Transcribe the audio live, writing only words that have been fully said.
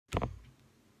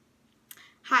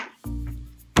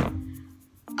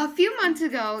few months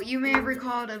ago, you may have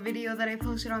recalled a video that I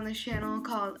posted on this channel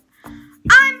called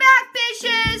 "I'm back,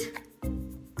 bitches!"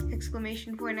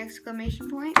 Exclamation point, exclamation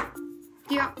point.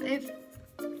 If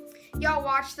y'all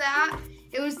watched that,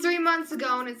 it was 3 months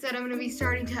ago and it said I'm going to be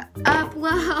starting to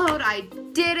upload. I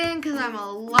didn't because I'm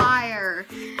a liar.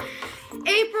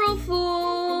 April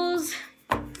Fools.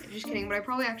 Just kidding, but I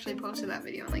probably actually posted that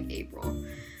video in like April.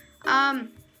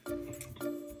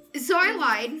 So I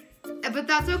lied, but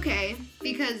that's okay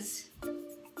because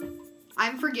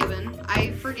I'm forgiven.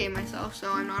 I forgave myself,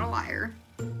 so I'm not a liar,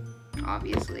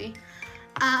 obviously.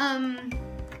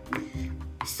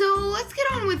 So let's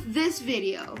get on with this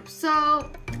video.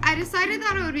 So I decided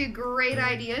that it would be a great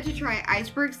idea to try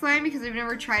iceberg slime because I've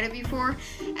never tried it before.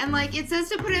 And like it says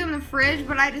to put it in the fridge,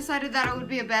 but I decided that it would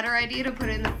be a better idea to put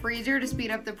it in the freezer to speed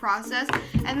up the process.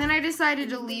 And then I decided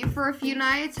to leave for a few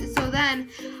nights. So then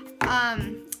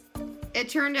it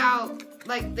turned out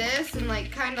like this and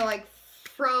like kind of like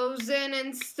frozen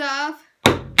and stuff.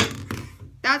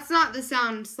 That's not the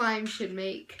sound slime should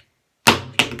make.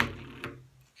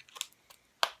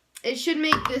 It should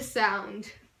make this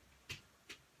sound.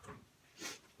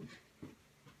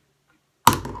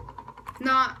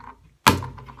 Not,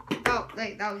 oh,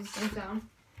 wait, that was the sound.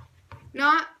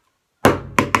 Not,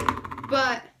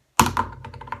 but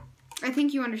I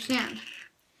think you understand.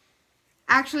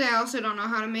 Actually, I also don't know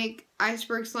how to make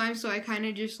iceberg slime, so I kind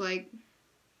of just like,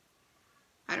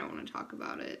 I don't want to talk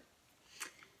about it.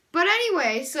 But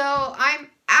anyway, so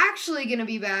I'm actually going to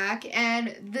be back,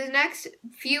 and the next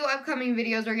few upcoming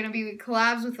videos are going to be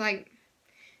collabs with, like,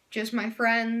 just my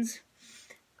friends,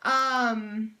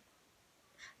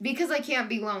 because I can't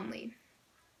be lonely.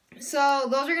 So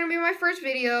those are going to be my first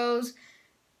videos,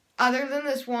 other than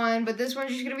this one, but this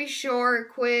one's just going to be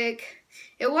short, quick.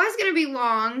 It was going to be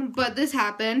long, but this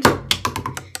happened.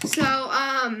 So,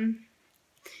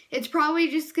 it's probably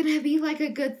just going to be, like, a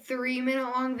good 3-minute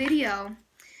long video.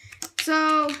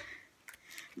 So,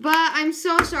 but I'm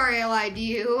so sorry I lied to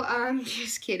you. I'm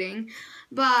just kidding.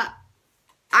 But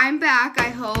I'm back, I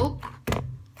hope.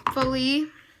 Fully.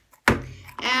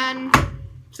 And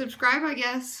subscribe, I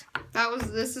guess.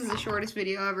 This is the shortest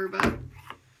video ever, but